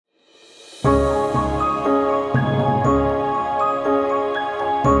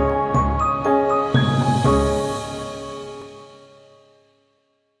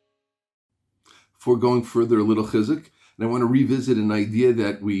before going further, a little chizuk, and I want to revisit an idea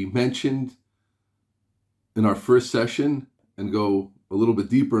that we mentioned in our first session and go a little bit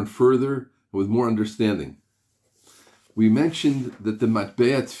deeper and further with more understanding. We mentioned that the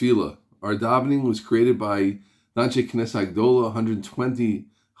matbea tefillah, our davening, was created by Anshe Knesset Agdola, 120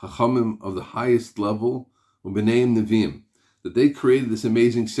 chachamim of the highest level, u'b'neim neviim, that they created this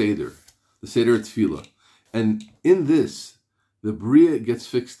amazing seder, the seder tefillah. And in this, the bria gets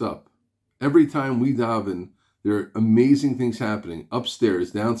fixed up. Every time we daven, there are amazing things happening,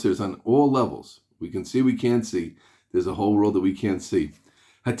 upstairs, downstairs, on all levels. We can see, we can't see. There's a whole world that we can't see.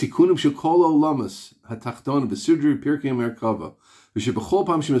 Hatikunim shekol olamas hatachton b'sidri pirkei merkava v'shebechol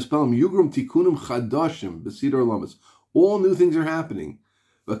pam shemespelem yugrum tikunim chadashim b'sidr olamas. All new things are happening.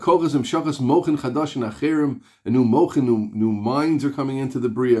 V'kochas shachas mochin chadashim acherim, and new mochin, new minds are coming into the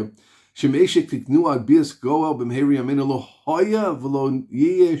bria. Shemeshek tiknu ad bias goel b'mheri yamin lo hoya v'lo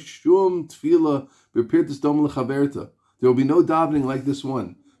yeh shum tefillah b'pirtis dom lechaverta. There will be no davening like this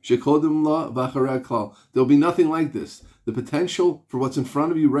one. Shekodim la v'acharei klal. There will be nothing like this. The potential for what's in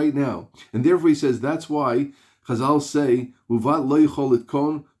front of you right now. And therefore he says that's why Chazal say, Uvat lo yichol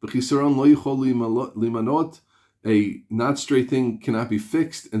itkon, v'chisaron lo yichol limanot. A not straight thing cannot be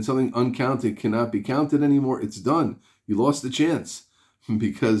fixed, and something uncounted cannot be counted anymore. It's done. You lost the chance.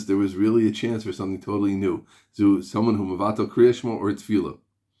 Because there was really a chance for something totally new. So someone who mavato kriya shmo or tefillah.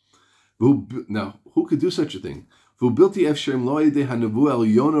 Now, who could do such a thing? For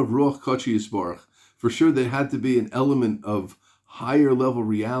sure, there had to be an element of higher level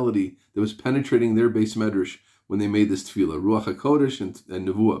reality that was penetrating their base medrash when they made this tefillah. Ruach HaKodesh and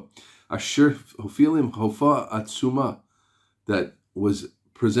nevuah. Asher hofilim hofa atzuma, that was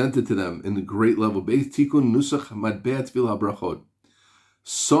presented to them in a great level. Beit tikun nusach madbeh tefillah brachot.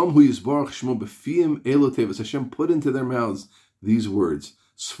 Some who yisbarach shmo b'fiyim elotevis, Hashem put into their mouths these words.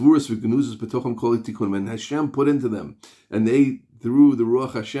 Svuras v'gnuzas b'tocham kol tikunim, and Hashem put into them, and they, through the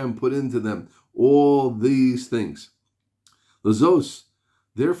Ruach Hashem, put into them all these things. Lazos,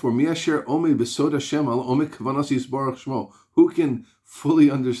 therefore, mi asher omed b'sod Hashem al omed kavanas yisbarach shmo. Who can fully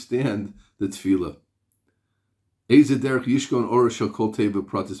understand the tefillah? Eze derech yishkon ora shel kol teva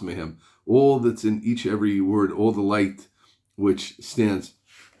pratis mehem. All that's in each every word, all the light which stands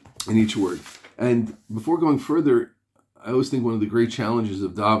in each word. And before going further, I always think one of the great challenges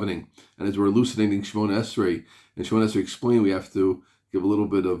of davening, and as we're elucidating Shemoneh Esrei, and Shemoneh Esrei Explained, we have to give a little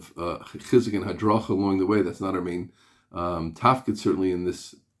bit of chizuk and hadracha along the way. That's not our main tafkid, certainly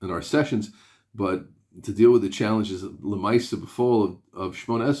in our sessions, but to deal with the challenges l'maisa b'fol of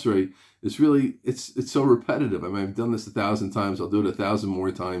Shemoneh Esrei, it's really, it's so repetitive. I mean, I've done this 1,000 times, I'll do it 1,000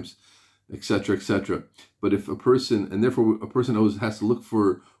 more times, etc., etc. But if a person, and therefore a person always has to look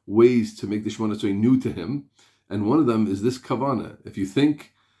for ways to make the Shemoneh Esrei new to him, and one of them is this kavana. If you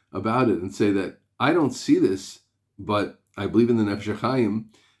think about it and say that, I don't see this, but I believe in the Nefesh HaChaim,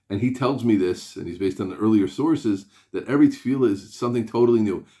 and he tells me this, and he's based on the earlier sources, that every tefillah is something totally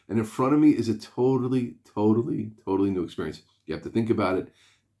new. And in front of me is a totally, totally, totally new experience. You have to think about it.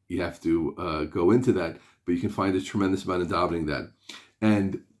 You have to go into that, but you can find a tremendous amount of davening that.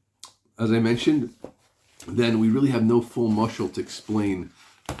 And as I mentioned, then we really have no full mashal to explain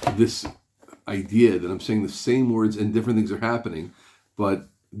this idea that I'm saying the same words and different things are happening, but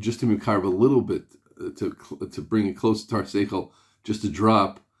just to carve a little bit, to bring it close to our seichel, just to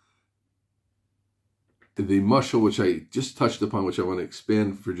drop the mashal, which I just touched upon, which I want to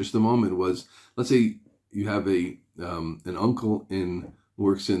expand for just a moment, was, let's say you have an uncle who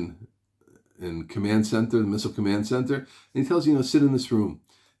works in command center, the missile command center, and he tells you, sit in this room,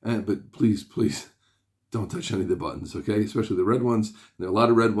 but please, don't touch any of the buttons, okay? Especially the red ones. There are a lot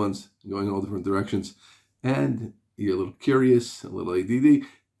of red ones going in all different directions. And you're a little curious, a little ADD,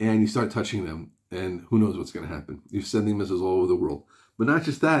 and you start touching them. And who knows what's going to happen. You're sending missiles all over the world. But not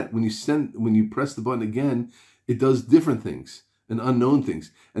just that. When you press the button again, it does different things and unknown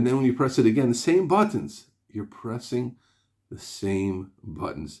things. And then when you press it again, the same buttons. You're pressing the same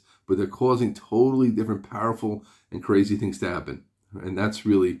buttons. But they're causing totally different, powerful, and crazy things to happen. And that's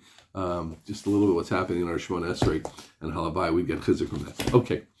really just a little bit what's happening in our Shemoneh Esrei and Halabai. We get chizuk from that.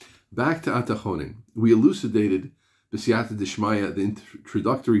 Okay, back to Atachone. We elucidated b'siyata d'shmaya, the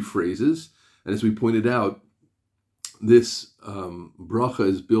introductory phrases, and as we pointed out, this bracha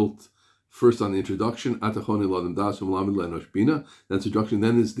is built first on the introduction. Atachone l'adam das u'melamed le'enosh bina. The introduction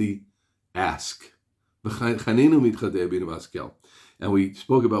then is the ask. V'chanenu mitchadei bina v'askel. And we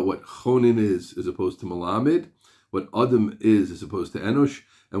spoke about what chonin is as opposed to melamed, what Adam is as opposed to Enosh,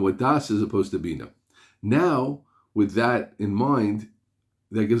 and what Das is as opposed to Bina. Now, with that in mind,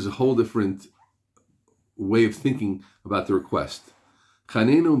 that gives a whole different way of thinking about the request.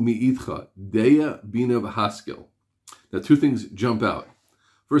 Chanenu mi'itcha, deya bina v'haskel. Now, two things jump out.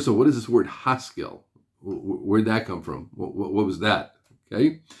 First of all, what is this word haskel? Where'd that come from? What was that?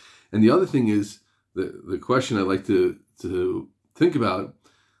 Okay? And the other thing is, the question I'd like to think about,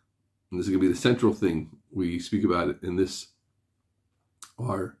 and this is going to be the central thing we speak about it in this,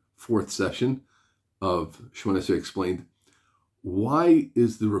 our fourth session of Shemoneh Esrei Explained. Why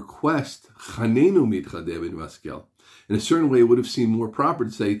is the request Chanenu mitcha deya bina v'haskel? In a certain way, it would have seemed more proper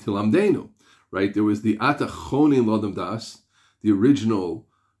to say Tilamdenu, right? There was the Ata Chonin Lodam Das, the original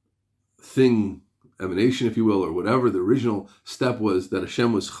thing, emanation, if you will, or whatever. The original step was that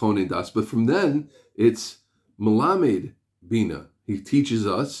Hashem was Chonin Das, but from then it's Melamed Bina. He teaches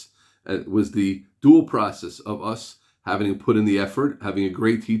us. It was the dual process of us having to put in the effort, having a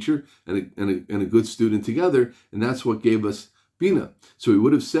great teacher and a good student together, and that's what gave us Bina. So he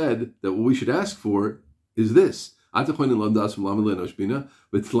would have said that what we should ask for is this. Teach us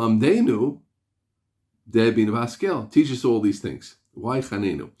all these things. Why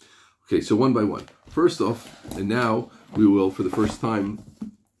Chanenu? Okay, so one by one. First off, and now we will, for the first time,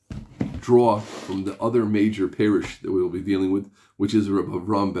 draw from the other major parish that we will be dealing with, which is Rav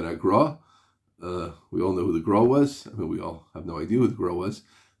Avram ben Agra. We all know who the Gra was. I mean, we all have no idea who the Gra was,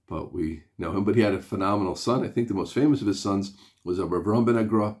 but we know him. But he had a phenomenal son. I think the most famous of his sons was Rav Avram ben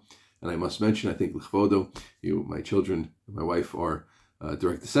Agra. And I must mention, I think L'chvodo, my children, my wife are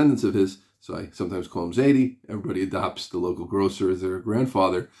direct descendants of his, so I sometimes call him Zaidi. Everybody adopts the local grocer as their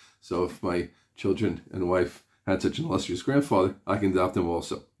grandfather. So if my children and wife had such an illustrious grandfather, I can adopt him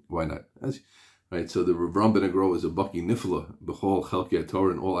also. Why not? Right. So the Rav Avram ben Agra was a Baki Nifla, B'chol Chelkei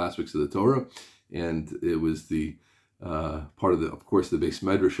Torah, in all aspects of the Torah, and it was the part of course, the base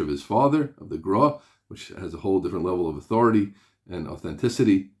medrash of his father, of the Gra, which has a whole different level of authority and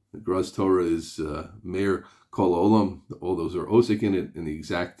authenticity. The Gra's Torah is Meir Kol Olam. All those are osik in it, in the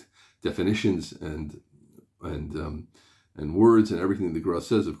exact definitions and words and everything the Gra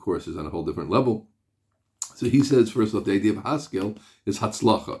says, of course, is on a whole different level. So he says, first off, the idea of Haskel is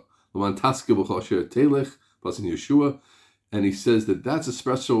Hatzlacha. L'man taskel b'chol asher telech, Pasin Yeshua. And he says that that's a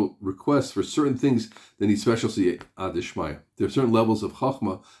special request for certain things that need special adishmaya. There are certain levels of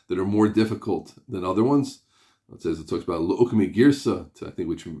Chachma that are more difficult than other ones. It talks about L'ukmi Girsa, I think,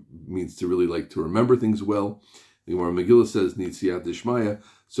 which means to really like to remember things well. The Gemara Megillah says Nitziyat Dishmaya.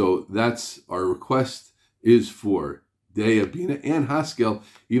 So that's our request is for Deya, Bina, and Haskel,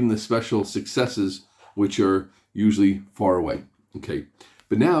 even the special successes which are usually far away. Okay,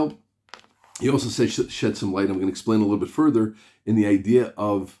 but now he also says shed some light. I'm going to explain a little bit further in the idea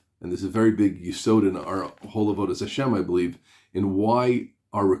of, and this is a very big yisod in our whole avodas Hashem, I believe, in why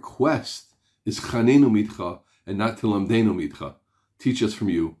our request is Chanenu mitcha and not Tilamdenu mitcha. Teach us from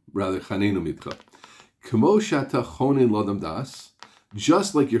you, rather Chanenu mitcha. Kamo shata chonin lodam das,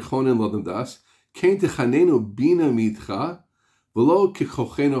 just like your chonin lodam das, kain techanenu bina mitcha, v'lo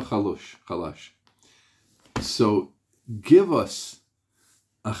kechochenu chalash. So give us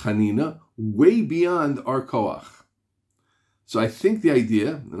a chanina way beyond our koach. So I think the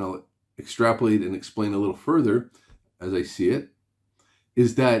idea, and I'll extrapolate and explain a little further as I see it,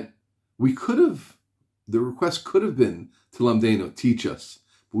 is that the request could have been Tilamdenu, teach us.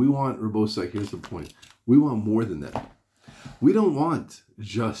 But we want, Rabosai, here's the point, we want more than that. We don't want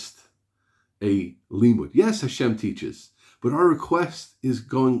just a limud. Yes, Hashem teaches, but our request is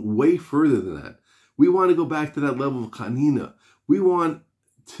going way further than that. We want to go back to that level of chanina. We want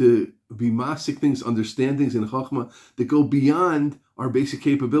to be masik things, understand things in Chachma that go beyond our basic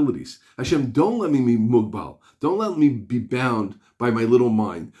capabilities. Hashem, don't let me be mugbal. Don't let me be bound by my little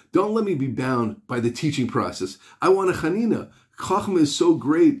mind. Don't let me be bound by the teaching process. I want a chanina. Chachma is so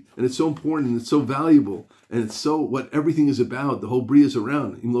great, and it's so important, and it's so valuable, and it's so what everything is about. The whole bria is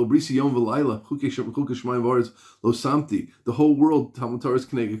around. The whole world, Talmud Torah is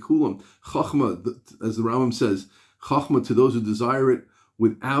Keneged Kulam. Chachma, as the Rambam says, Chachma, to those who desire it,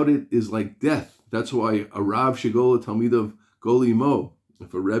 without it is like death. That's why a Rav Shegola Talmidav Goli Mo,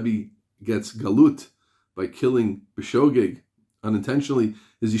 if a Rebbe gets galut by killing B'shogeg unintentionally,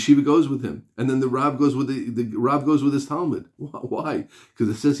 his yeshiva goes with him, and then the Rav goes with the Rav goes with his Talmud. Why? Because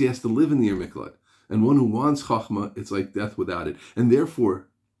it says he has to live in the Yer Miklat, and one who wants Chachma, it's like death without it. And therefore,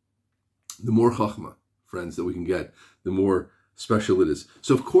 the more Chachma, friends, that we can get, the more special it is.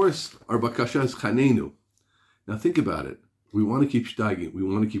 So of course, our bakasha is Chanenu. Now think about it. We want to keep steiging. We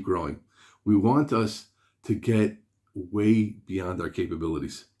want to keep growing. We want us to get way beyond our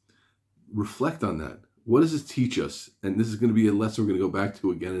capabilities. Reflect on that. What does this teach us? And this is going to be a lesson we're going to go back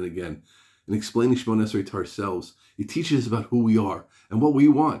to again and again. And explaining Shemoneh Esrei to ourselves, it teaches us about who we are and what we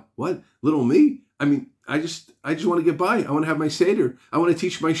want. What? Little me? I mean, I just want to get by. I want to have my Seder. I want to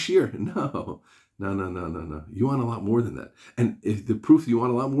teach my Shir. No. You want a lot more than that. And if the proof you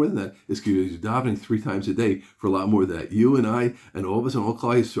want a lot more than that is because you're davening 3 times a day for a lot more than that. You and I and all of us and all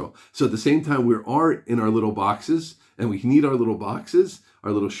Klal Yisrael. So at the same time, we are in our little boxes, and we need our little boxes,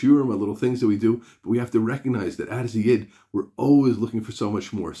 our little shurim, our little things that we do, but we have to recognize that as a Yid, we're always looking for so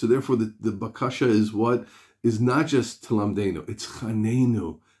much more. So therefore, the bakasha is what? Is not just talamdenu, it's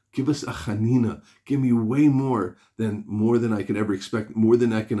chanenu. Give us a chanina. Give me way more than I can ever expect, more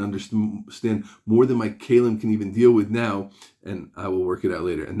than I can understand, more than my kalim can even deal with now, and I will work it out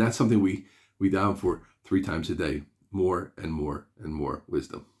later. And that's something we daven for 3 times a day, more and more and more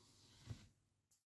wisdom.